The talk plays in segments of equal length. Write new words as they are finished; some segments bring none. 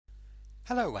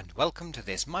Hello and welcome to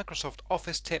this Microsoft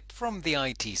Office tip from the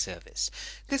IT service.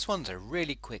 This one's a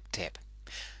really quick tip.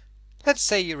 Let's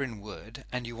say you're in Word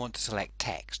and you want to select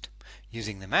text.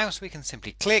 Using the mouse we can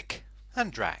simply click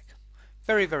and drag.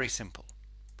 Very simple.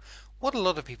 What a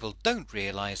lot of people don't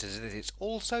realize is that it's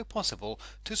also possible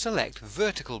to select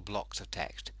vertical blocks of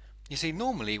text. You see,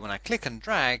 normally when I click and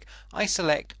drag, I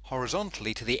select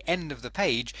horizontally to the end of the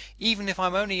page, even if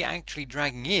I'm only actually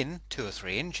dragging in 2 or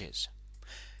 3 inches.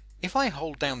 If I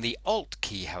hold down the Alt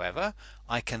key, however,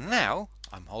 I can now,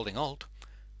 I'm holding Alt,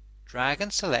 drag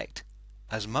and select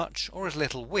as much or as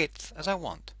little width as I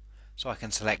want. So I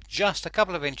can select just a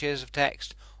couple of inches of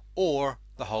text or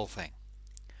the whole thing.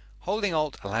 Holding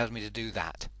Alt allows me to do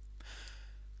that.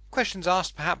 Questions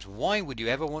asked perhaps, why would you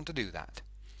ever want to do that?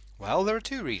 Well, there are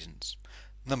 2 reasons.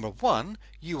 Number 1,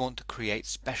 you want to create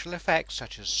special effects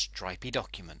such as stripy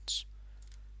documents.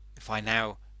 If I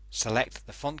now select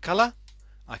the font color,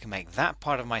 I can make that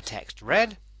part of my text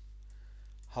red.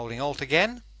 Holding Alt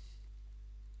again,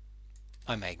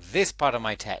 I make this part of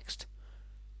my text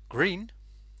green.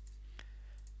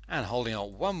 And holding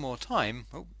Alt one more time,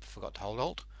 forgot to hold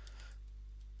Alt,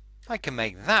 I can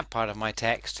make that part of my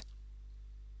text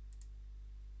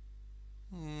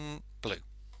blue.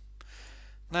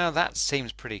 Now that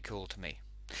seems pretty cool to me.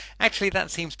 Actually,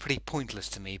 that seems pretty pointless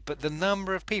to me, but the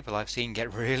number of people I've seen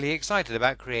get really excited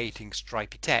about creating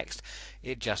stripy text,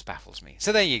 it just baffles me.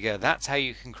 So there you go, that's how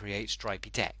you can create stripy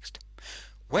text.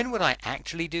 When would I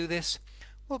actually do this?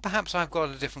 Well, perhaps I've got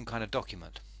a different kind of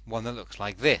document, one that looks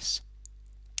like this.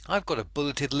 I've got a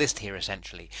bulleted list here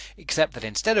essentially, except that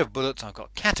instead of bullets I've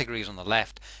got categories on the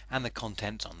left and the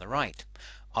contents on the right.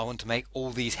 I want to make all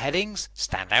these headings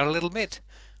stand out a little bit.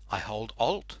 I hold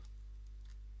Alt,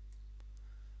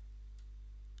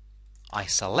 I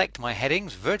select my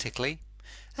headings vertically,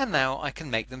 and now I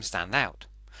can make them stand out.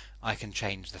 I can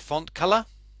change the font color,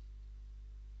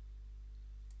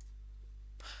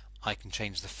 I can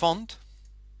change the font,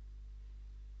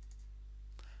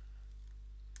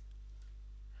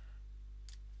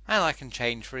 and I can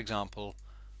change, for example,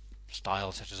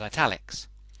 styles such as italics.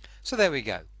 So there we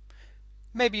go.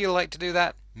 Maybe you'll like to do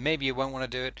that, maybe you won't want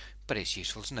to do it, but it's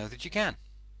useful to know that you can.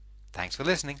 Thanks for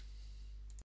listening.